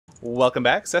Welcome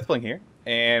back, Sethbling here,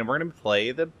 and we're gonna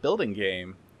play the building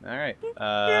game. All right.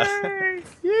 Yay!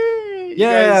 Yay!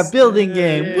 Yeah, building Yay.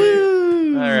 game.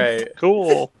 Woo! All right.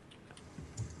 Cool.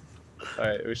 All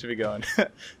right, we should be going.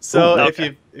 So, Ooh, if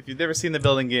you've never seen the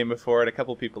building game before, and a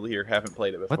couple people here haven't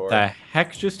played it before, What the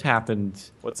heck just happened?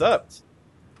 what's up?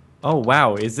 Oh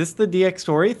wow, is this the DX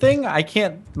story thing? I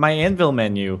can't. My anvil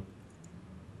menu.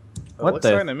 It What looks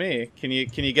the? fine to me. Can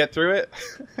you get through it?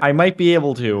 I might be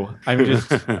able to. I'm just.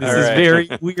 This is right. very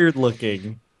weird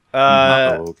looking.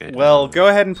 Okay. Well, go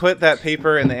ahead and put that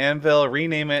paper in the anvil,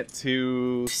 rename it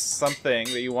to something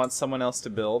that you want someone else to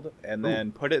build, and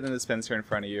then put it in the dispenser in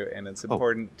front of you, and it's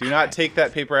important. Do not take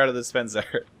that paper out of the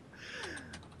dispenser.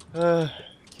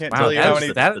 Can't Wow, tell you how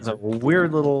many... that is a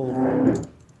weird little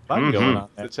bug going on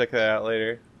there. So check that out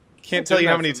later. Can't tell you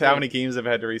how many games I've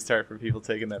had to restart for people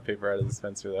taking that paper out of the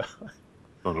dispenser, though.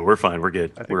 Oh no, we're fine. We're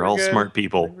good. We're all good. smart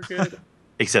people, We're good.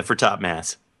 except for Top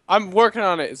Mass. I'm working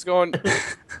on it. It's going.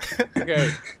 Okay.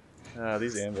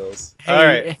 These anvils. Hey, All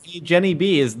right. hey, Jenny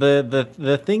B, is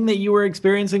the thing that you were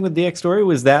experiencing with DX story,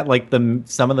 was that like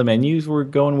some of the menus were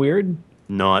going weird?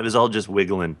 No, it was all just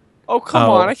wiggling. Oh come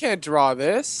Oh. on! I can't draw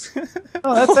this.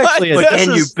 Oh, that's actually a But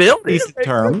can you build it? decent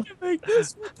term. Like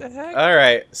this? What the heck? All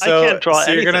right. So, can't draw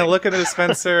you're gonna anything. look at the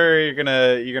dispenser. You're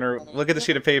gonna look at the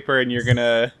sheet of paper, and you're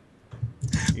gonna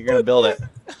build it.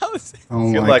 Oh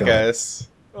Good my luck, God. guys.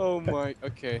 Oh my.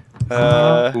 Okay.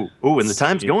 Ooh, and the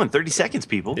time's going. 30 seconds,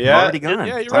 people. Yeah. Already gone.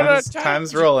 Yeah, you're running out Time's, of time.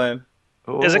 time's rolling.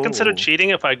 Is it considered Oh.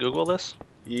 cheating if I Google this?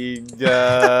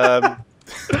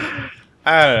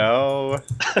 I don't know.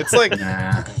 It's like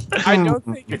Nah. I don't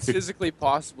think it's physically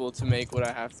possible to make what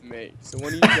I have to make. So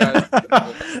when you guys,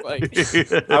 like,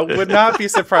 I would not be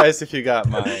surprised if you got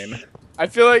mine. I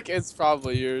feel like it's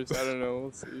probably yours. I don't know.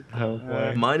 We'll see. Oh,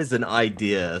 boy. Mine is an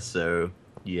idea, so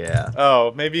yeah.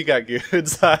 Oh, maybe you got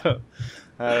goods. I don't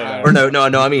know. Or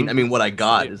no. I mean, what I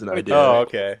got is an idea. Oh,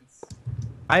 okay.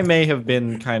 I may have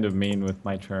been kind of mean with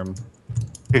my term.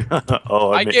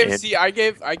 Oh, I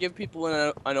man. give people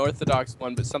an unorthodox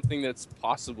one, but something that's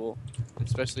possible,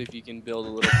 especially if you can build a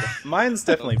little bit. Mine's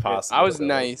definitely possible. I was though.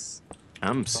 nice.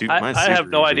 I'm super. I have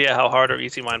no idea how hard or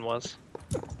easy mine was.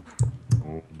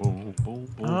 Oh,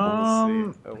 whoops.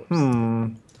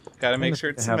 Gotta make sure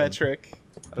it's have a- symmetric.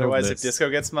 Otherwise, if this. Disco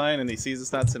gets mine and he sees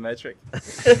it's not symmetric,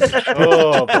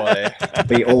 oh boy!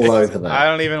 Be all over I that.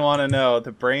 don't even want to know.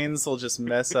 The brains will just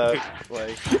mess up.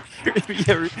 Like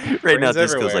Yeah, right now, brains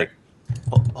this goes everywhere.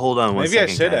 like. Hold on one Maybe I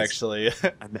second, should guys. actually.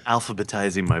 I'm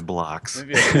alphabetizing my blocks.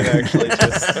 Maybe I should actually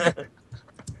just.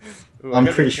 Ooh, I'm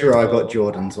gotta pretty be sure I careful. got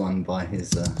Jordan's one by his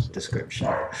description.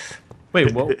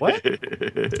 Wait, what?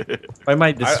 By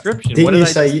my description, Didn't what did you I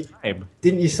say- describe?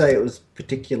 Didn't you say it was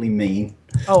particularly mean?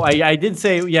 Oh, I did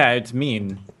say, yeah, it's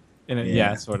mean. Yeah,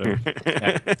 Yeah. sort of.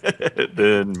 Yeah.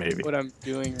 Then maybe. What I'm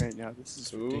doing right now. This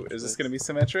is. Ooh, is this gonna be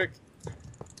symmetric?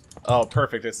 Oh,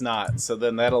 perfect. It's not. So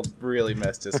then that'll really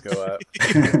mess Disco up.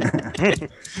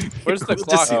 Where's the We'll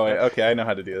clock? just- Oh wait, okay, I know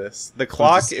how to do this. The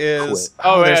clock just is. quit.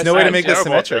 Oh, Oh, there's yeah, no way to I'm make this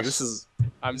terrible at symmetric. this.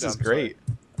 This is great.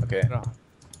 Okay. No.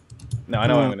 No, I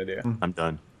know what I'm gonna do. I'm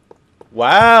done.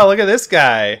 Wow, look at this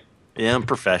guy. Yeah, I'm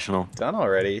professional. Done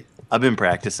already. I've been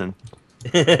practicing.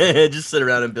 Just sit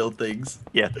around and build things.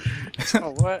 Yeah.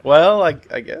 Oh, what? Well, I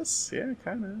guess, yeah,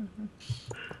 kind of.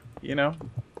 You know.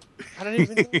 I don't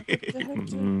even know what the heck, dude.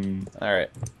 Mm, All right.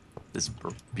 this is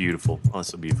beautiful. Oh,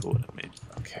 so beautiful what I made.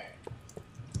 Okay.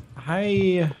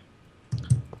 I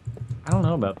don't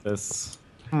know about this.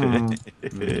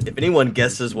 If anyone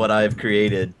guesses what I've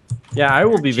created, Yeah, I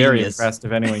will be very Genius. impressed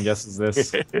if anyone guesses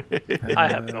this. I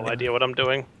have no idea what I'm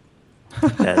doing.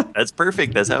 That's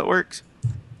perfect. That's how it works.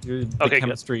 You're the Okay,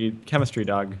 good. chemistry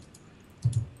dog.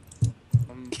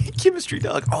 Chemistry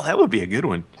dog. Oh, that would be a good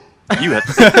one. You have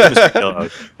to say chemistry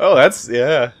dog. Oh, that's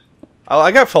yeah. Oh,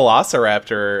 I got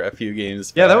Velociraptor a few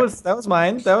games. Yeah, back. that was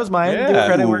mine. That was mine. Give Yeah.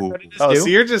 credit where Ooh. credit is Oh, due. so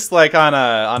you're just like on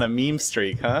a meme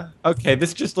streak, huh? Okay,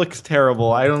 this just looks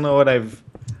terrible. I don't know what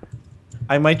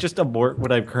I might just abort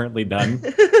what I've currently done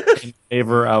in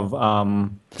favor of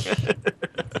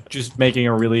just making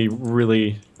a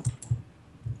really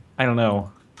I don't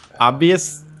know,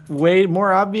 obvious way,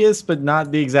 more obvious, but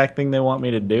not the exact thing they want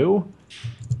me to do.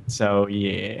 So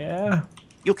yeah,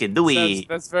 You can do it.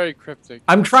 That's very cryptic.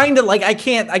 I'm trying to I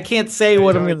can't say Yeah,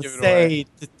 what you I'm don't gonna give it say.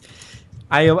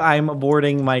 I'm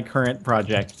aborting my current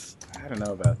project. I don't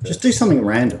know about this. Just do something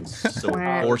random. so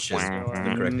abortion is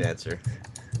the correct answer.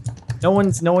 No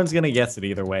one's gonna guess it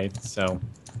either way. So,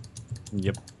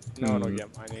 yep. No, I don't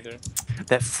get mine either.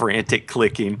 That frantic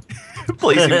clicking.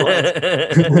 Placing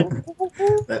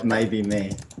blocks. That may be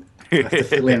me. I have to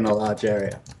fill in a large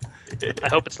area. I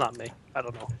hope it's not me. I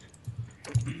don't know.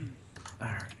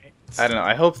 I don't know.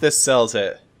 I hope this sells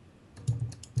it.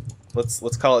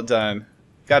 Let's call it done.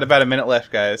 Got about a minute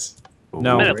left, guys.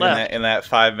 No. Minute In left. that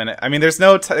 5 minute. I mean, there's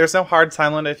no hard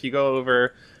time limit. If you go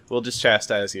over, we'll just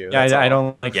chastise you. Yeah, That's I all.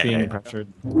 don't like Yeah, being yeah. pressured.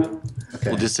 Okay.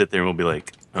 We'll just sit there and we'll be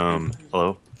like,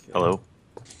 hello? Hello?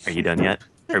 Are you done yet?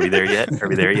 Are we there yet? Are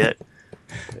we there yet?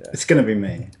 It's gonna be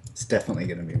me. It's definitely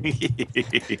gonna be me.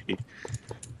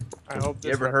 I hope You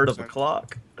this ever heard of a represents-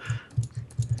 clock?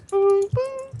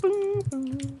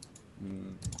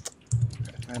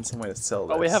 Find some way to sell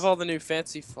this. Oh, we have all the new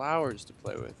fancy flowers to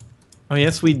play with. Oh,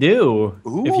 yes, we do.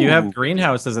 If you Ooh. have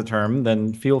greenhouse as a term,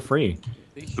 then feel free.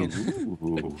 We can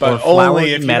Ooh. But Or flowery only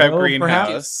if you have meadow,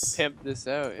 greenhouse. pimp this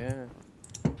out, yeah.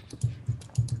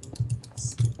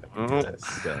 Oh.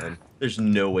 Done. There's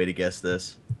no way to guess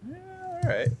this. All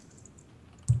right.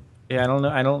 Yeah,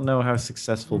 I don't know how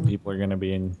successful people are going to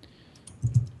be in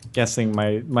guessing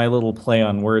my little play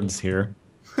on words here.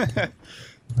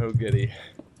 Oh goody.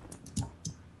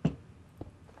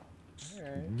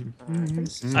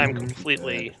 I'm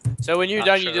completely. So when you're Not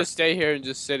done, you sure. just stay here and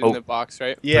just sit Oh. in the box,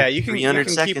 right? Yeah, you can 300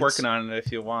 keep seconds. working on it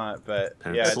if you want, but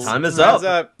yeah, Pencil. Time is time's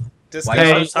up. Just Why go. not?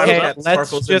 Hey, Time's hey, up. let's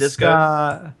Sparkles and just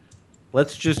disco.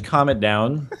 let's just calm it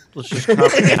down. Let's just calm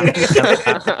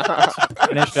it down.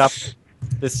 Finish up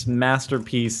this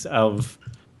masterpiece of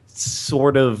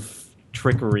sort of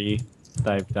trickery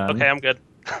that I've done. Okay, I'm good.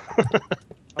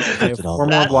 I have It all 4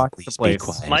 more that. blocks to Please be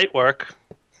place. quiet. Might work.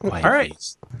 Quiet, All right.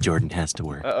 please. Jordan has to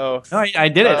work. Uh-oh. No, I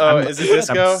did it. Uh-oh, I'm- is it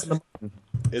disco? I'm-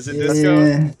 Is it disco?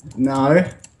 Yeah, no.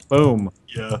 Boom.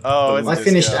 Yeah. Oh, it's I disco.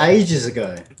 finished ages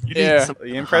ago. You Yeah. need some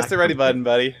You didn't press the ready button,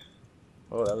 buddy.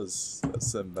 Oh, that's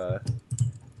some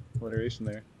alliteration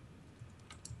there.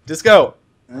 Disco.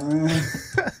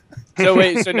 So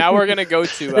wait, so now we're gonna go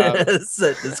to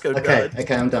Set disco Okay, done.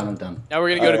 okay, I'm done. now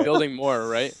we're gonna go to building more,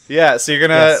 right? Yeah, so you're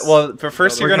gonna Yes. well, but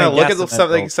first We're you're gonna gonna look guess at it,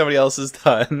 something Ethel. somebody else has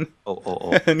done,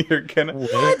 Oh. and you're gonna.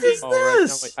 What is Oh, right, no,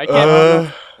 this? wait, I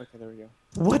can't. Okay, there we go.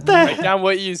 What the Write heck? down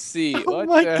what you see. Oh What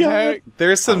my the God. heck?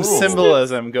 There's some Oh.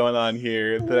 symbolism going on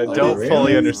here that I Oh, don't really?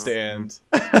 fully understand.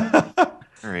 All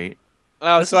right.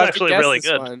 Oh, This so is I have to actually guess really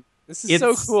this good. one. This is so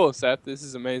It's- cool, Seth. This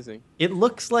is amazing. It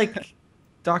looks like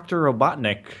Dr.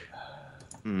 Robotnik.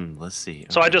 Let's see.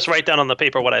 So I just write down on the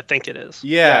paper what I think it is.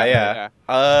 Yeah.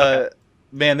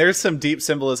 Man, there's some deep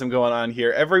symbolism going on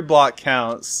here. Every block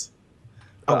counts.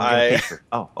 Oh, I- paper.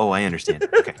 I understand.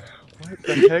 Okay. What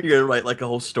the heck? You're gonna write like a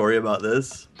whole story about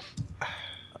this?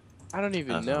 I don't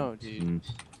even know, dude. Mm,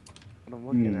 What I'm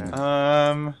looking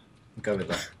at. Go with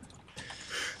that.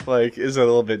 Like, is it a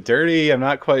little bit dirty? I'm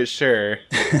not quite sure.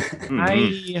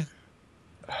 mhm.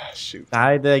 Shoot.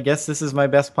 I guess this is my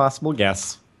best possible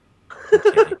guess.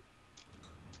 Okay.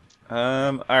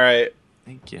 All right.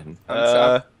 Thinking.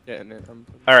 Uh, Getting it.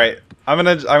 all right. I'm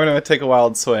gonna take a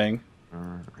wild swing.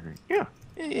 Yeah,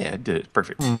 I did it.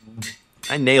 Perfect. Hmm.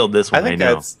 I nailed this I one. I think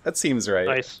know. that seems right.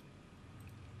 Nice.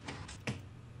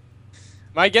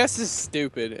 My guess is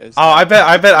stupid. As Oh, I bet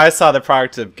I saw the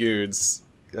product of Goods.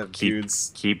 Of Keep,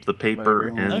 Goods. keep the paper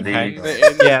Whatever. and Okay.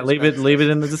 the. Yeah, leave it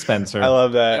in the dispenser. I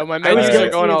love that. Yo, my I was menus gonna are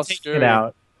going say all take screwy. it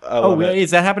out. I Oh, love it.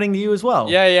 is that happening to you as well?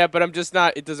 Yeah, but I'm just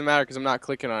not. It doesn't matter because I'm not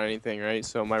clicking on anything, right?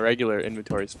 So my regular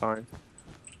inventory is fine.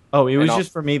 Oh, it was And I'll-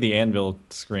 just for me, the anvil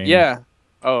screen. Yeah.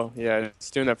 Oh, yeah. It's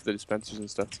doing that for the dispensers and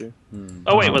stuff too.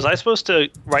 Oh wait, Uh-huh. was I supposed to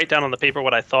write down on the paper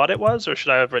what I thought it was, or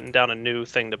should I have written down a new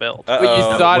thing to build? What you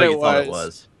Uh-oh. thought What it you thought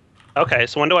was. Okay,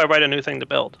 so when do I write a new thing to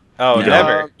build? Oh, You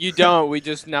never. You don't. We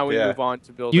just now we Yeah. move on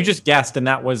to building. You just guessed, and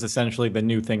that was essentially the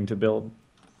new thing to build.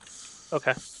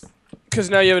 Okay. because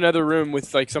now you have another room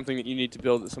with like something that you need to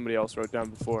build that somebody else wrote down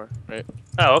before, right?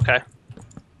 Oh, okay.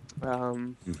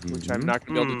 Which I'm not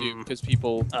gonna be able to do because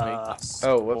people make this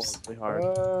Oh, whoops. horribly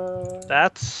hard.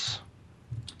 That's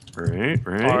Right.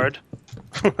 hard.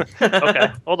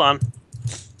 Okay, hold on.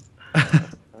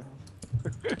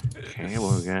 Okay,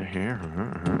 what we got here?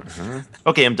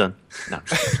 Okay, I'm done. No.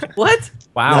 What?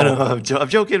 Wow. No, I'm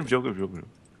joking. I'm joking.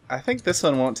 I think this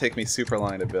one won't take me super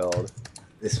long to build.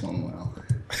 This one will.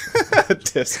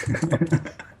 Disc.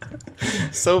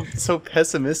 so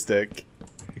pessimistic.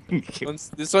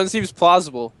 This one seems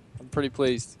plausible. I'm pretty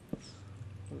pleased.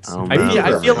 Oh, I feel-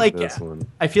 I feel like- this one.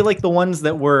 I feel like the ones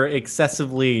that were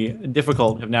excessively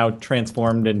difficult have now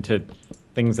transformed into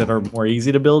things that are more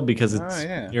easy to build because it's Oh,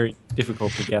 yeah. very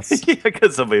difficult to guess. Yeah,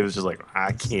 because somebody was just like,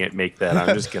 I can't make that.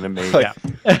 I'm just gonna make Like-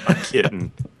 a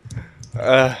kitten.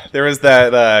 There was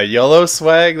that YOLO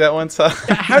swag that one time.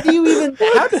 How do you even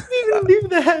do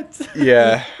that?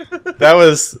 Yeah, that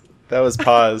was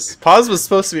Paz. Paz was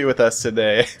supposed to be with us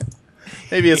today.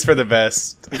 Maybe it's for the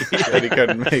best that he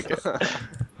couldn't make it.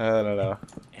 I don't know.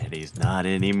 And he's not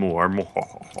anymore.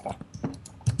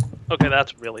 Okay,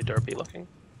 that's really derpy looking.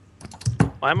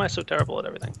 Why am I so terrible at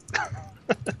everything?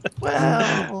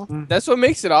 Well, That's what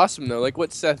makes it awesome, though. Like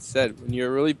what Seth said, when you're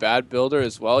a really bad builder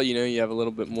as well, you know, you have a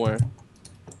little bit more,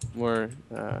 more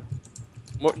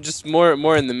in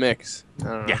the mix. I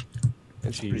don't know. Yeah.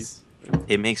 It's pretty- Jeez.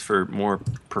 it makes for more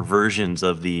perversions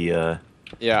of the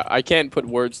Yeah, I can't put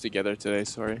words together today.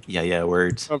 Sorry.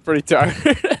 words. I'm pretty tired.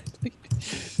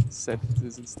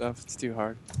 Sentences and stuff. It's too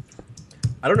hard.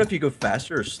 I don't know if you go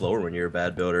faster or slower when you're a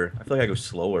bad builder. I feel like I go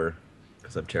slower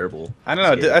because I'm terrible. I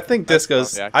don't know. I think That's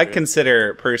Disco's. probably I accurate.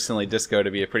 consider personally Disco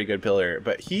to be a pretty good builder,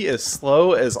 but he is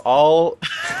slow as all.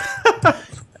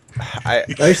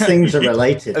 Those things are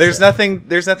related. There's nothing.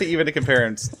 There's nothing even to compare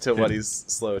him to what he's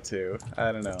slow to.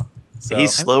 I don't know. So.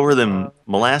 He's slower than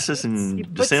molasses in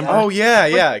December. Oh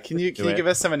yeah. Can you Do it. give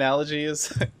us some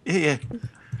analogies? Yeah.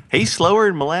 He's slower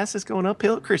than molasses going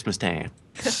uphill at Christmas time.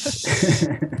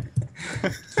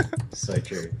 So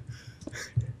true.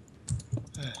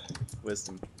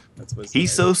 Wisdom. That's wisdom.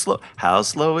 He's so slow. How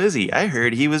slow is he? I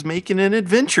heard he was making an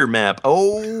adventure map.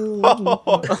 Oh.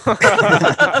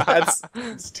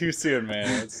 It's too soon,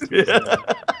 man. It's too soon.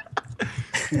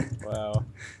 Wow.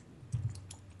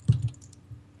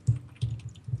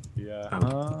 Yeah. I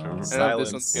don't know if this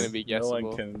Silence. one's gonna be No guessable.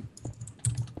 one can.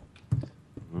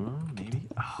 Maybe.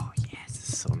 Oh yes, this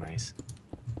is so nice.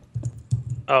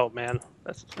 Oh man,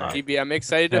 that's not. DB, I'm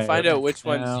excited to Okay, find out which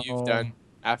ones now- you've done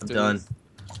after Done. this.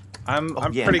 I'm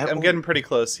yeah, pretty. that I'm one- getting pretty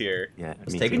close here. Yeah,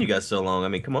 It's taking you guys so long. I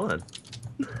mean, come on.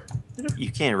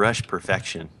 You can't rush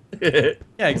perfection. Yeah,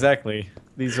 exactly.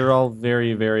 These are all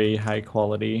very, very high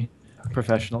quality,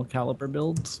 professional caliber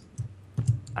builds.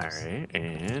 All right,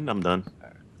 and I'm done.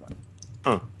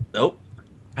 Nope.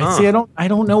 I see. I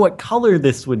don't know what color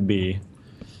this would be.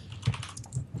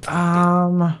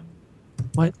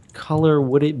 What color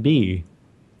would it be?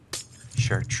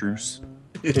 Chartreuse.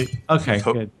 Okay,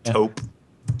 good. Yeah. Taupe.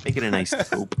 Make it a nice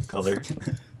taupe color.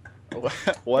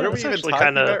 What are we That's even actually talking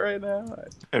kinda- about right now?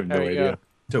 I have no There you idea.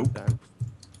 Taupe.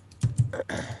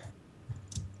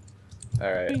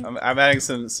 All right, I'm adding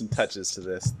some touches to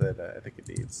this that I think it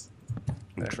needs.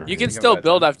 You can Think still about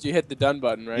build that. after you hit the done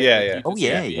button, right? Yeah, Like, yeah. you Oh just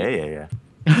yeah, can't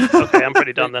be yeah. Okay, I'm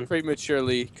pretty done then.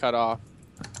 Prematurely cut off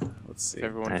Let's see. if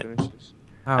everyone Right. finishes.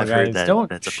 Oh, I've guys, heard that don't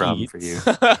that's a problem for cheat. you.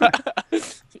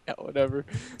 Yeah, whatever.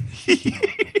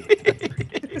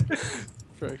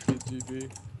 Fracking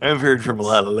GB. I've heard from a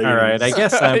lot of ladies. All right, I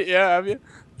guess I'm. Yeah, have you?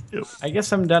 I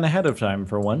guess I'm done ahead of time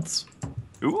for once.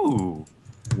 Ooh.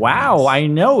 Wow, I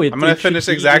know it. I'm gonna it should finish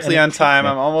be exactly an on time.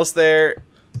 I'm achievement. almost there.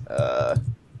 I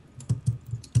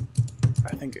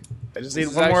think I just need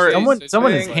This is one more. actually-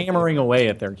 Someone is thing. hammering away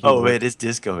at their Oh, keyboard. it is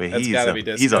Disco. That's He's gotta on, be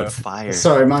Disco. He's on fire.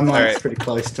 Sorry, my mic's Alright. pretty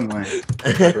close to my.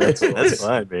 That's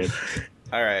fine, man.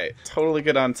 All right, totally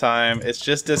good on time. It's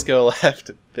just Disco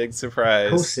left. Big Of surprise.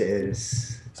 course it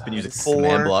is. It's been using Four,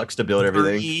 command blocks to build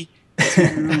everything. 3,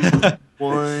 2,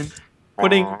 1.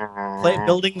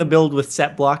 Building the build with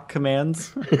set block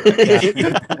commands.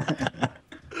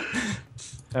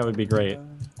 That would be great.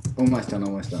 Almost done,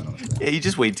 almost done, almost done. Yeah, you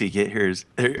just wait till you get his.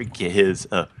 Get his.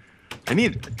 I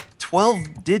need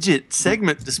 12-digit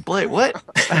segment display. What?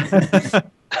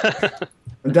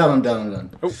 I'm done.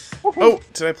 Oh,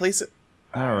 did I place it?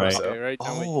 All right. So- Okay, right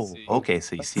down what you Oh, see. okay.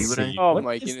 So you see what I? see. Oh What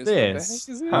my is goodness, this?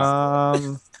 what the heck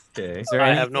is this? Okay. Is there I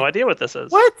any- have no idea what this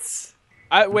is.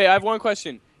 What? Wait, I have one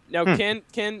question. Now, Hmm.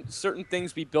 can certain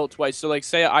things be built twice? So, like,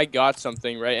 say I got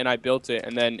something right, and I built it,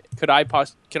 and then could I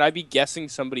be guessing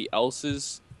somebody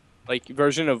else's like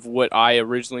version of what I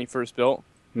originally first built?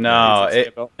 No, Or is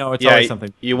it. No, it's Yeah, always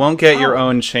something. you won't get your Oh.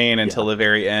 own chain until the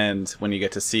very end when you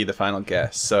get to see the final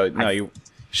guess. So no, you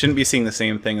shouldn't be seeing the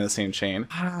same thing in the same chain.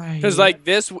 Because like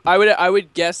this, I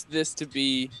would guess this to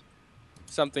be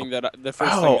something that the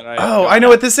first thing that I I know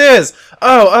what this is.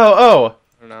 Oh,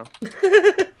 I don't know.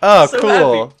 oh, So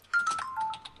cool.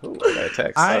 Ooh, I got a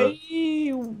text. I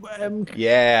am.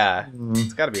 Yeah,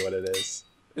 it's got to be what it is.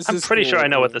 This I'm is pretty sure cool. I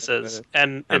know what this is,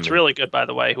 and it's mean- really good, by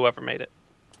the way. Whoever made it.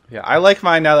 Yeah, I like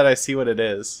mine now that I see what it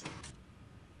is.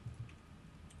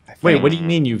 I Wait, think- what do you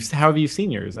mean? How have you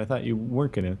seen yours? I thought you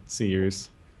weren't gonna see yours.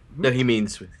 No, he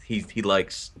means he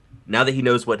likes. Now that he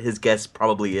knows what his guess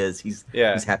probably is, he's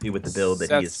happy with the build that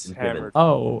he has Seth's been given. hammered.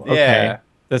 Oh, okay. Yeah.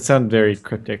 That sounds very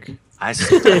cryptic. I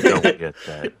still don't get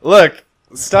that. Look,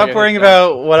 stop Okay, worrying done.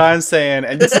 about what I'm saying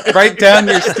and just write down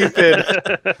your stupid.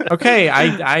 Okay,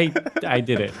 I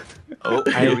did it. Oh,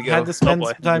 I here we go. had to spend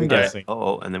boy. some time Here we go. guessing.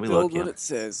 Oh, and then we Build look. what Yeah. it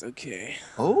says. Okay.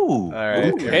 Oh. All right.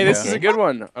 Ooh, here Hey, we this go. is a good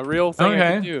one. A real thing I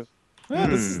can Okay. do. Yeah,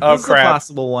 this is, Oh, this is a crap.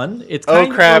 possible one. It's Oh, kind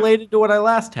of crap. related to what I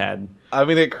last had. I'm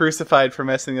gonna get crucified for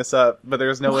messing this up, but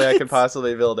there's no way I could What?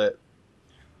 possibly build it.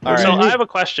 All So right. I have a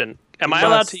question. Am I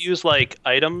allowed to use like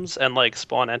items and like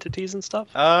spawn entities and stuff?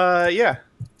 Yeah,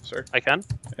 sure. I can.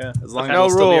 Yeah, as long as Okay. they'll No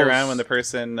still be rules. around when the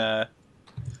person.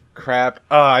 Crap.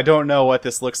 I don't know what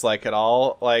this looks like at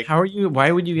all. Like, How are you?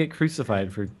 Why would you get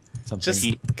crucified for something? just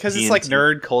He- because he it's like into-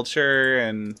 nerd culture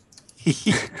and.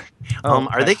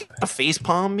 Are they gonna face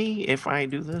palm me if I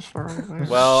do this for a while?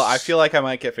 Well, I feel like I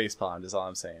might get face palmed. Is all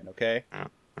I'm saying. Okay.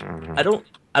 I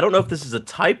don't know if this is a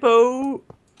typo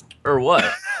or what.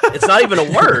 It's not even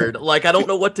a word. Like I don't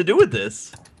know what to do with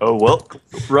this. Oh well,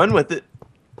 run with it.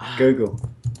 Google.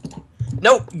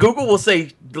 No, Google will say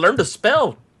learn to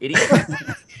spell, idiot.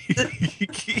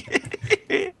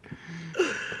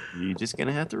 You're just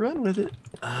gonna have to run with it.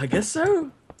 I guess so.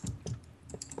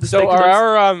 Just So take it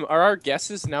are on- our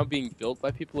guesses now being built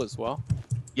by people as well?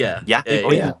 Yeah. Yeah.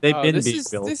 Oh yeah, they've Oh, been this being is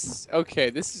built. this is okay.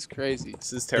 This is crazy. This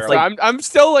is It's terrible. like- I'm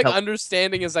still like Help.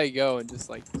 understanding as I go and just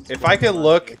like. if I could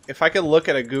look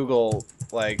at a Google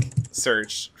like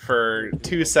search for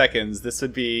 2 seconds, this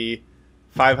would be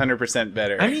 500%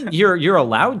 better. I mean, you're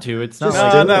allowed to. It's not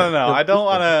no, like no. I don't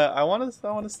want to. I want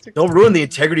to stick. Don't ruin the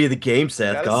integrity of the game,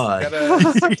 Seth. Gotta- God.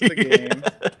 gotta stick to the game.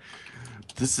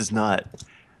 This is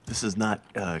not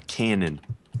canon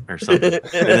or something.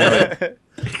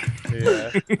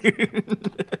 Yeah.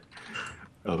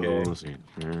 Oh, Okay. let's see.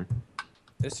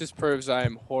 This just proves I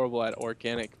am horrible at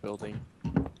organic building.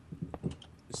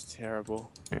 It's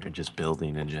terrible. Or just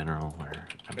building in general.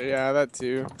 Yeah, that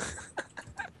too.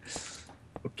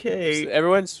 Okay.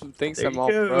 Everyone thinks There I'm you all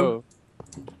go. pro,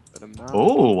 but I'm not.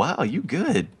 Oh wow, you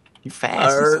good. You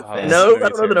fast. Or- Oh, this no, is I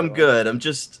don't know that I'm terrible. good. I'm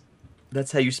just.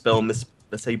 That's how you spell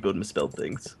That's how you build misspelled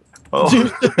things. Oh.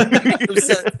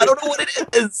 I don't know what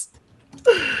it is.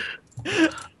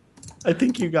 I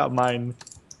think you got mine.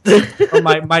 Or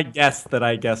my guess that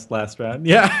I guessed last round.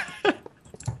 Yeah.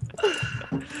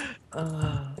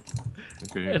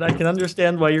 Okay. And I can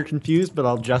understand why you're confused, but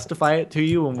I'll justify it to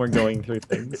you when we're going through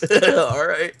things. All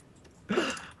right.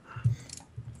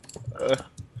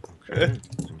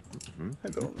 I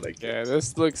don't like Yeah, it.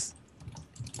 this looks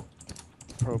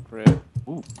appropriate.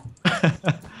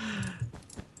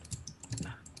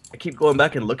 I keep going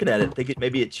back and looking at it, thinking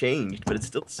maybe it changed, but it's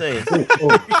still the same.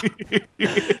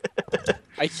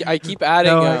 I keep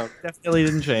adding No, it definitely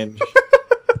didn't change.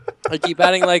 I keep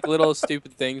adding like little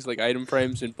stupid things like item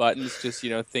frames and buttons, just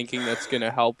thinking that's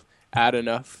gonna help add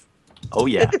enough, Oh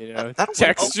yeah. That'll work.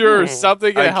 texture or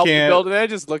something I to help the can't build. And then I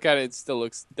just look at it, it still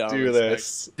looks dumb. Do It's like-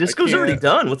 this. Disco's I already can't-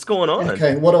 done. What's going on?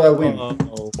 Okay, what do I win?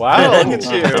 Oh. Wow, look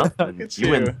at you. Something. Look at You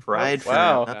you. win pride for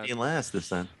Wow. not being last this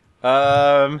time.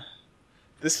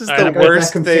 This is Alright, the I'm gonna worst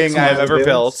back and fix thing I've my ever builds.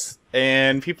 built,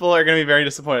 and people are going to be very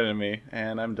disappointed in me,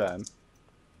 and I'm done.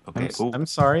 Okay. I'm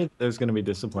sorry. There's going to be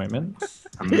disappointment.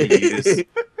 I'm gonna use.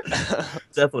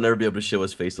 Seth will never be able to show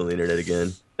his face on the internet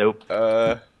again. Nope.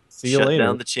 See you Shut later.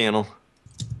 down the channel.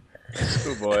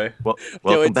 Oh boy. Well, wait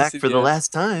welcome to back see for the the end.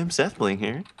 last time, Seth Bling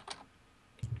here.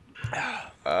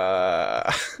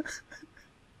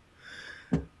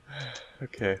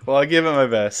 Okay. Well, I'll give it my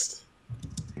best.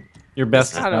 Your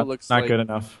best is Kinda not, looks not like- good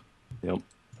enough.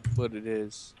 what it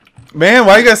is. Man,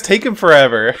 why you guys taking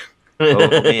forever?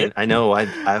 Oh man, I know. I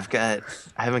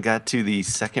haven't got to the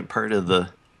second part of the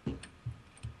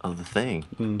thing.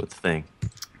 What's the thing?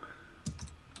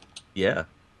 Yeah.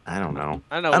 I don't know.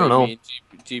 I know I don't what know. you mean,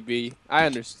 GB. I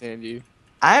understand you.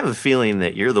 I have a feeling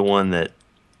that you're the one that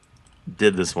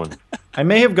did this one. I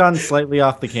may have gone slightly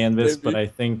off the canvas, Maybe. but I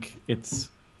think it's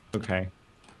okay.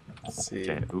 Let's see.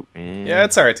 Okay. Ooh, and- Yeah,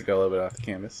 it's alright to go a little bit off the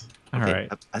canvas. All okay,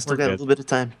 right. I still We're got a good. little bit of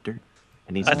time. Dirt.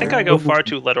 I think I go far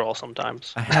too literal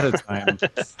sometimes. Ahead of time.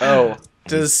 Oh,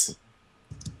 does...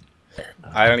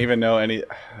 I don't even know any...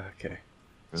 Okay.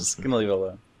 Just gonna leave it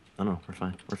alone. Oh no, we're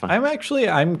fine. We're fine.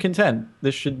 I'm content.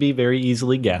 This should be very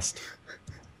easily guessed.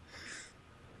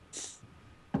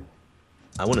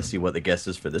 I want to see what the guess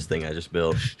is for this thing I just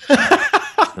built.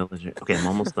 No, legit. Okay, I'm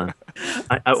almost done.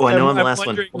 I know I'm the I'm last one.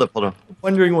 wondering- Hold up.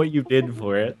 Wondering what you did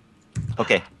for it.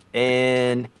 Okay,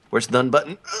 and where's the done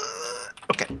button?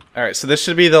 Okay. Alright, so this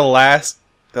should be the last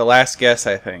guess,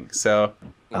 I think. So,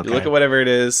 you Okay. look at whatever it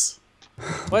is.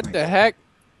 What the heck?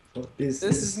 What is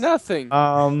This is nothing.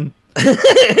 What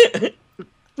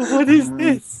is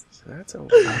this? So that's a...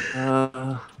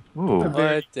 Ooh.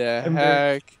 What the I'm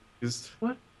heck?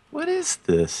 What is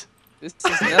this? This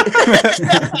is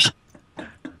nothing.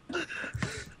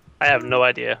 I have no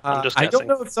idea. I'm just I guessing. don't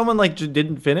know if someone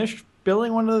didn't finish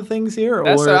building one of the things here,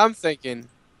 That's or what I'm thinking.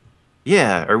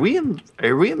 Yeah, are we in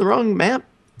the wrong map?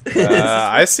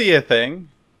 I see a thing.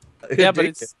 Yeah, but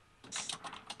it's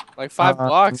like 5 Uh,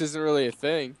 blocks isn't really a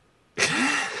thing.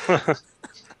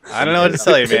 I don't know what to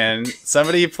tell you, man.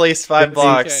 Somebody placed 5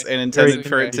 blocks and intended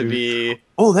for it to be.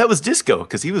 Oh, that was Disco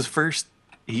because he was first.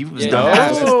 He was Yeah, done. yeah,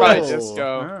 first. it's probably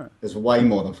Disco. Huh. There's way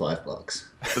more than 5 blocks.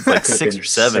 It's like Could've 6 been or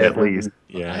 7 at least.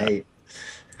 7, Yeah. 8.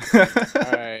 All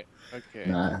right. Okay.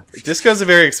 Nah. Disco's a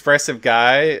very expressive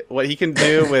guy. What he can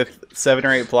do with 7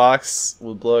 or 8 blocks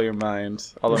will blow your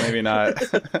mind. Although maybe not.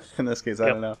 In this case, I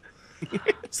don't know.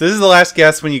 So this is the last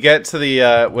guess. When you get to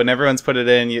the when everyone's put it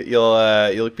in,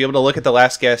 you'll be able to look at the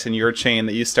last guess in your chain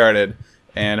that you started,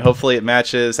 and hopefully it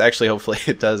matches. Actually, hopefully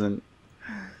it doesn't.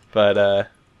 But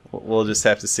we'll just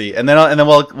have to see. And then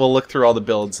we'll look through all the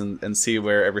builds and see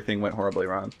where everything went horribly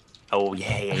wrong. Oh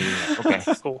yeah. Okay.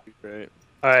 Cool. Great.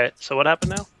 All right. So what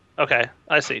happened now? Okay,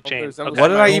 I see. Chain. there's Okay. What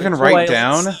did I my even own write toilet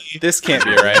down? seat. This can't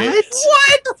be right.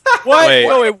 What? Wait.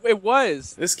 No, it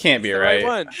was. This can't be The right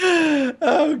right. one.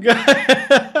 Oh god.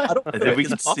 I don't If we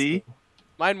can see.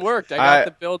 Mine worked. I I- got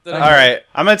the build that All I right,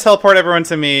 I'm gonna teleport everyone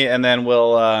to me, and then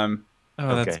we'll Oh,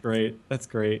 that's Okay. great. That's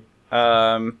great.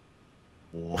 okay.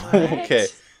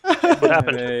 What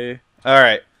happened? Okay. All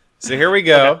right. So here we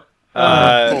go.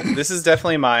 This is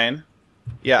definitely mine.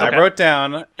 Yeah, Okay. I wrote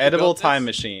down edible built this? time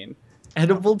machine.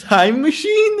 Edible time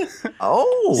machine?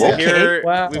 Oh, So okay. here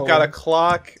Wow. we've got a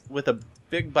clock with a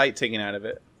big bite taken out of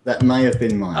it. That may have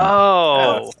been mine.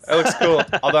 Oh, That looks cool.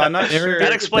 Although I'm not sure.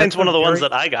 that explains That's one of the a ones very-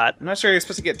 that I got. I'm not sure you're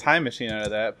supposed to get time machine out of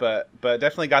that, but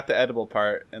definitely got the edible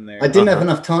part in there. I didn't have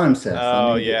enough time, Seth.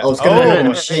 Oh, I needed- yeah. I was going to Oh, have a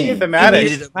machine. thematic.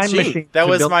 needed a Time machine. machine. That to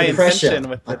was build my the- Pressure. intention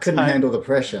with the I couldn't time. handle the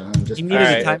pressure. I'm just You needed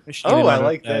Alright. a time machine. Oh, in I order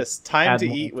like to this. Time add to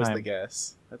more eat was the time.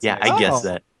 guess. That's Yeah, nice. I guessed Oh.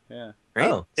 that. Yeah, Right?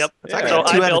 Oh. Yep. Yeah. So Two I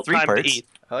out of built 3 time parts. to eat.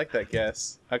 I like that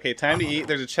guess. Okay, time to eat.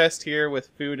 There's a chest here with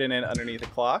food in it underneath a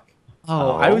clock.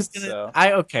 Oh, I was gonna. So-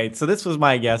 Okay, so this was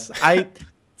my guess. I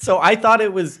thought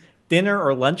it was dinner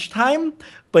or lunchtime,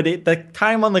 but the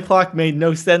time on the clock made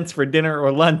no sense for dinner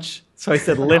or lunch, so I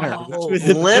said dinner. Oh,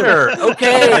 Linner.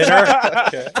 Okay.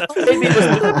 Okay. Maybe it was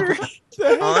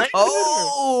Linner.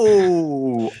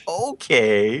 Oh,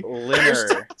 okay.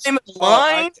 Linner. Time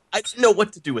line. I didn't know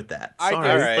what to do with that. I Sorry.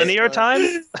 All right. Linear time?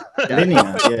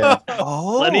 Linear, yeah.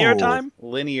 Oh, Linear time?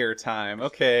 Linear time.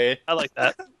 Okay. I like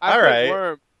that. I All put right.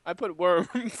 worm. I put worm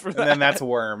for And that. then that's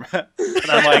worm. And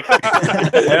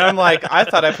I'm like, I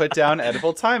thought I put down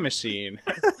edible time machine.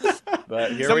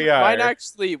 But here we are. Mine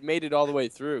actually made it all the way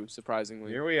through,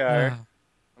 surprisingly. Here we are.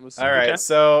 I'm a All right. Okay.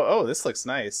 So, oh, this looks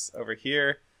nice over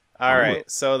here. All Oh. right.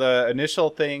 So the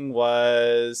initial thing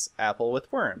was apple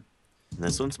with worm.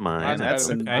 This one's mine. And that's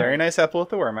a Okay. very nice apple with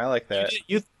the worm. I like that.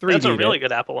 You three. That's a really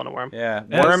good apple and a worm. Yeah,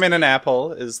 Yes. worm and an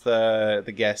apple is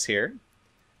the guess here.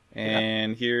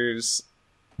 And here's,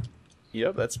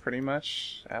 yep, that's pretty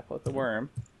much apple with the worm.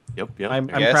 Yep, yep. I'm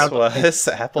Guess proud. was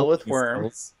apple with these worm.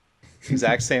 skills.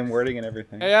 Exact same wording and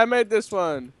everything. Hey, I made this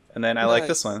one. And then I like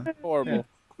this one. Horrible.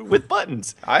 With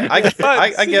buttons. I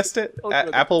guessed it. Those were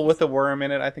the- Apple with a worm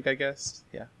in it. I think I guessed.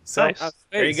 Yeah. So Nice.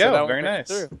 there you So go. that one Very went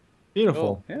nice. through.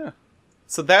 Beautiful. Yeah.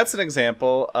 So that's an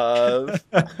example of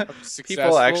people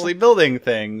Successful. actually building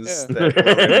things Yeah. that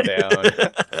were written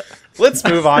down. Let's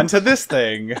move on to this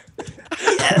thing.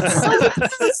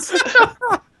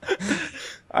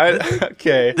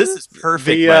 Okay. This is perfect,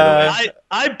 The, by the way.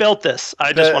 I built this.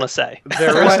 I just The- want to say.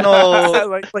 The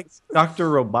original like Dr.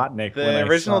 Robotnik. when I the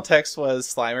original saw- text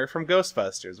was Slimer from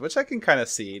Ghostbusters, which I can kind of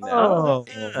see now. Oh,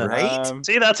 Yeah. Right?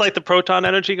 See, that's like the proton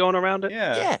energy going around it.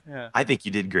 Yeah. Yeah. I think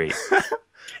you did great.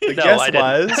 The No, guess I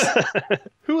didn't. was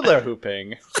hula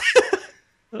hooping.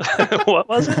 What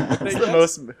was it? That's the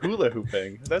most hula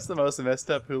hooping. That's the most messed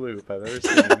up hula hoop I've ever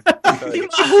seen.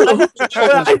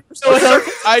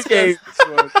 I gave this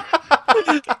one.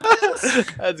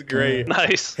 That's great.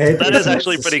 Nice. Head That is next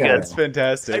actually to pretty scale. good. That's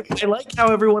fantastic. I like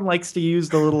how everyone likes to use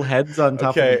the little heads on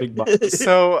top Okay. of the big box.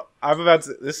 So I'm about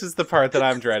to. This is the part that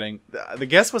I'm dreading. The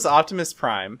guess was Optimus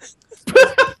Prime.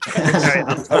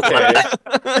 Alright.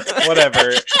 Okay,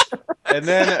 whatever. And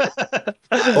then,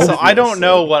 so I don't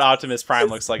know what Optimus Prime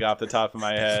looks like off the top of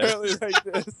my head. Apparently like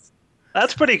this.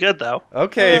 That's pretty good, though.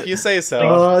 Okay, if you say so.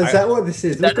 Oh, is I- that what this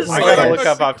is? That Look is at I my gotta head. look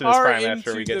up Optimus Car Prime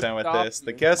after we into get the done with this.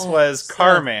 The document. guess was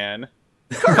Carman,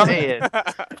 Man.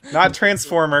 not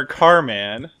Transformer,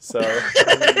 Carman. So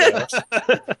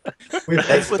With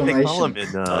That's what they call exclamation. them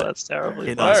in, Oh, that's terrible.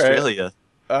 in All right. Australia.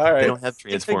 all They right, don't have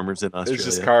Transformers in Australia. it's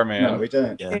just Carman. No, we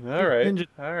don't. Yeah. All right, Ninja-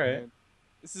 all right.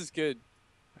 This is good.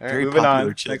 All right, Very moving popular on.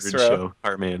 Next children's row. show,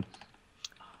 Carman.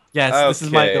 Yes, this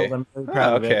is my Okay. build. I'm very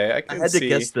proud of it. Okay, I I can had to see.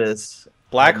 guess this.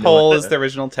 Black I have no hole idea. is the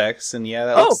original text, and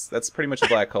yeah, Oh. that's pretty much a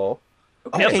black hole.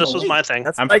 Yep, Okay, this was my thing.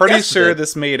 That's I'm what I pretty guessed sure it.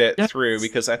 this made it Yes. through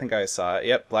because I think I saw it.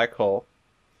 Yep, black hole.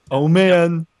 Oh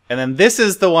man. And then this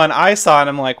is the one I saw, and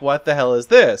I'm like, what the hell is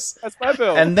this? That's my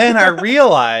build. And then I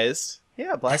realized,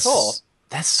 yeah, black hole.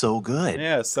 That's so good.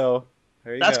 Yeah, so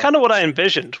there you That's go. kind of what I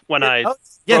envisioned when I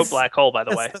wrote black hole. By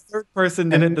the way, The third person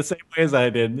did it the same way as I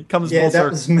did. It comes Yeah, full that circle.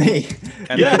 was me.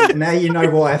 And And now you know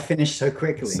why I finished so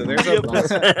quickly. So there's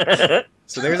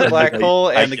a black hole,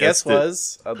 and the guess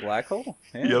was a black hole.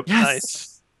 Yeah. Yep.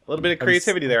 nice. A little bit of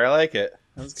creativity there. I like it.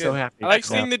 That was good. So happy. I like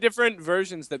seeing the different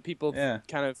versions that people Yeah.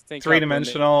 kind of think.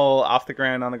 Three-dimensional, off the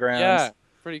ground, on the ground. Yeah,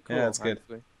 pretty cool. Yeah, that's good.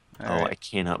 actually. All Oh, right. I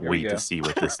cannot Here we wait go. to see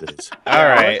what this is. All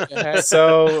right. What the heck?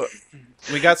 So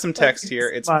we got some text here.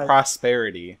 It's Fine.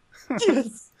 prosperity.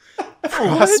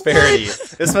 Prosperity.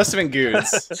 This must have been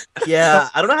Goods. Yeah,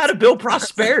 I don't know how to build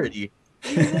prosperity.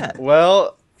 Yeah.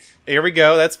 Well, here we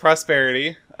go. That's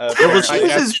prosperity. Well, apparently. this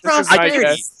guess- is this is my prosperity.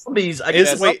 guess. Zombies. I Is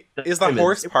guess. wait, is the Diamond.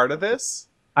 horse part of this?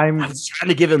 I I'm was trying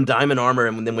to give him diamond armor,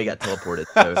 and then we got teleported.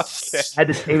 So Okay. I had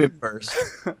to tame him first.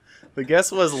 The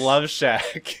guess was Love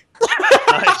Shack.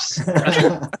 Nice.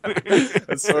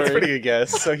 That's a pretty good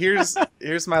guess. So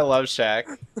here's my Love Shack.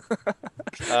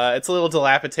 It's a little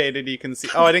dilapidated. You can see.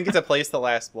 Oh, I didn't get to place the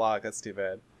last block. That's too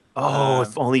bad. Oh,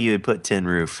 if only you had put tin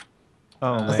roof.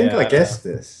 oh I think I Yeah. guessed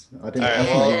this. I didn't Alright,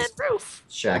 definitely well,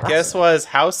 Shack. Guess was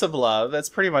House of Love. That's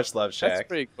pretty much Love That's Shack.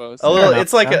 pretty close. A little. enough,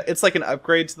 It's like yeah. it's like an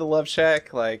upgrade to the Love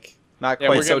Shack. Like not Yeah,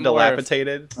 quite we're so getting more-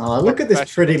 dilapidated. Oh, look at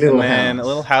this pretty And little then house. a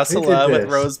little House Who of did Love with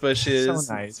this? rose bushes.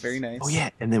 So nice. It's very nice. Oh yeah,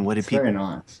 and then what did It's very people?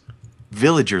 nice.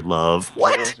 Villager love.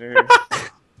 What?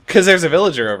 Because there's a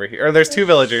villager over here, or there's two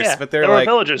villagers, Yeah, but they're there were like.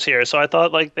 villagers here, so I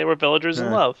thought like they were villagers in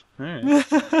Yeah. love. Alright.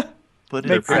 But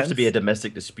There Makes appears sense. to be a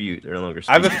domestic dispute. They're no longer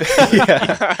I have speaking.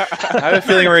 I have a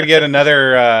feeling we're gonna get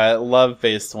another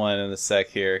love-based one in a sec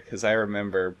here because I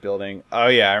remember building. Oh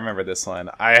yeah, I remember this one.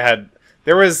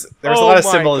 There was a lot of Oh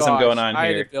my symbolism gosh, going on I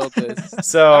had here. to build this.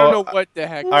 So I don't know what the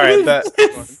heck. all right,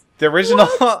 this one. the original.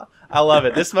 I love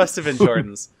it. This must have been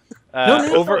Jordan's.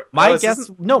 Over my oh, is guess.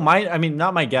 this- No, I mean,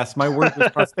 not my guess. My word was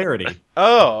prosperity.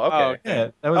 Oh, okay. Oh, Yeah,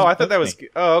 that was. Oh, I thought that was. me.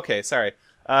 Oh, okay. Sorry.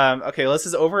 Okay, this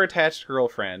is over-attached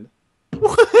girlfriend.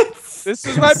 This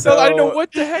is my build. I didn't know So-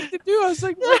 what the heck to do. I was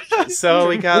like, what? So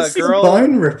we got What's a this girl,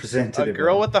 bone representative? a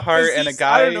girl of? with the heart, and a He's,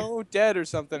 guy I don't know, dead or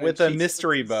something. with and a she's-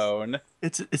 mystery bone.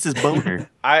 it's his boner.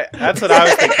 That's what I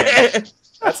was thinking.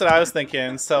 That's what I was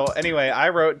thinking. So anyway, I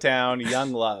wrote down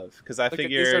young love because I Look at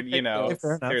these are figured, pick know, notes.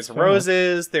 Fair enough, there's fair enough.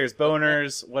 roses, there's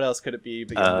boners. What else could it be?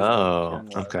 But Oh, young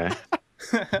love. okay.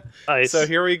 Nice. So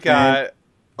here we got.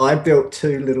 I built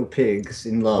two little pigs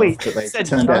in love, Wait, but they you said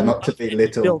turned out young not to be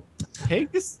little. Built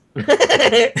pigs. Well,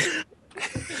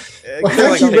 Kinda how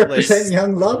like do you Nicholas. represent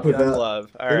young love Young without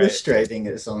love. All right. illustrating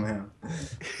it somehow? All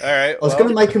right. I was going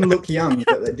to make him look young,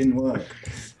 but that didn't work.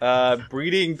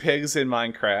 Breeding pigs in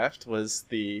Minecraft was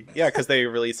the because they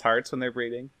release hearts when they're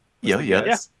breeding. Yeah.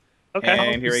 Yes.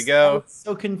 Okay. And here we I go. was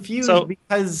so confused So-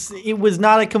 because it was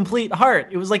not a complete heart.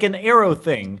 It was like an arrow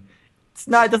thing. It's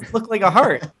not. It doesn't look like a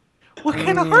heart. What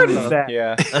kind of heart is that?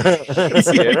 Yeah. You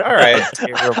see it. All right.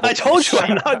 I told you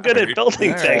I'm not good at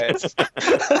building All right. things.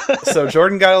 So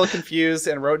Jordan got a little confused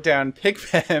and wrote down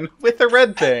Pigpen with the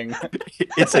red thing.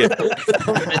 It's a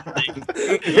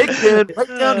Hickman, right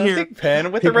down here.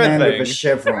 Pigpen with the red Pigman with thing. a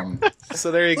chevron. So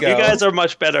there you go. You guys are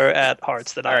much better at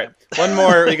hearts than All I right. am. One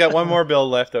more. We got one more build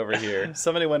left over here.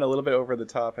 Somebody went a little bit over the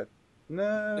top.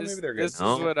 No, This, maybe they're good. this is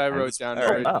No, what I wrote down All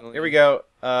right. originally. Here we go.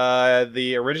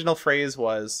 The original phrase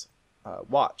was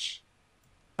watch.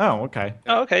 Oh, okay.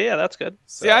 Oh, okay, yeah, that's good.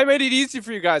 So See, I made it easy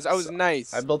for you guys. I was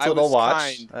nice. I built a little was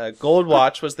watch. kind. Gold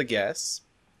watch was the guess.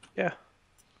 Yeah.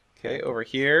 Okay, over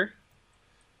here.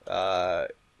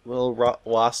 Little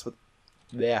wasp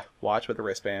with watch with a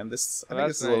wristband. This I think That's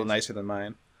this is a little nice. nicer than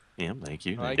mine. yeah, thank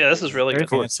you. I like Yeah, this is really Very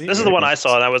good. fancy, This is very the one I fancy.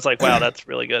 saw, and I was like, wow, that's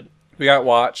really good. We got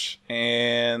watch,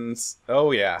 and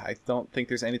oh yeah, I don't think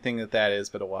there's anything that is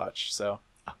but a watch. So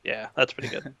Yeah, that's pretty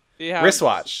good. See how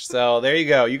wristwatch. So there you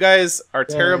go. You guys are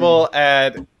terrible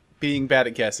at being bad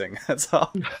at guessing. That's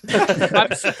all.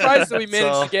 I'm surprised that we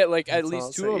managed So- to get like at that's all I'll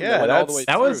least say. two of them Yeah, that went all the way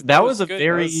that's- That was through. a good.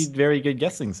 very That was very good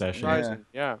guessing session. surprising.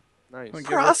 Yeah, nice. I'm gonna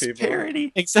give it to people.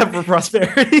 Prosperity. Except for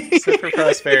prosperity. Except for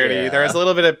prosperity. Yeah. There was a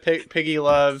little bit of piggy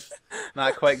love,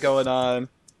 not quite going on.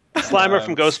 Slimer Um,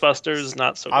 from Ghostbusters,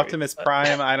 not so great. Optimus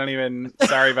Prime, I don't even.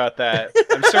 Sorry about that.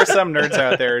 I'm sure some nerds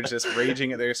out there are just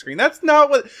raging at their screen. That's not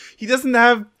what he doesn't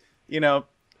have. You know.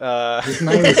 His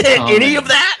name is Carmen. Any of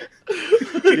that?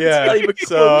 Yeah. Not even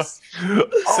So close.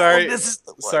 sorry, Oh, this is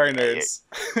the one sorry, thing.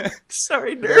 nerds.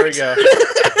 Sorry, nerds. There we go.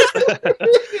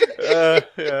 Yeah,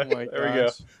 Oh my there we go.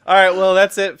 gosh. All right, well,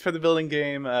 that's it for the building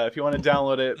game. If you want to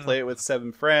download it, play it with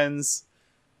 7 friends,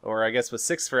 or I guess with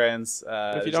 6 friends. If you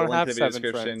there's a don't link have in the video 7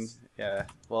 description. friends. Yeah.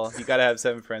 Well, you gotta have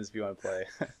 7 friends if you want to play.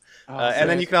 Oh, And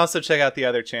then sick. you can also check out the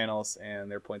other channels and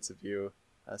their points of view.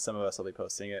 Some of us will be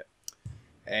posting it.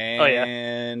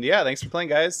 And yeah, thanks for playing,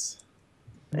 guys.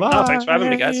 Oh, thanks for having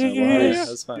me, guys. No worries. That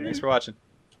was fun. Thanks for watching.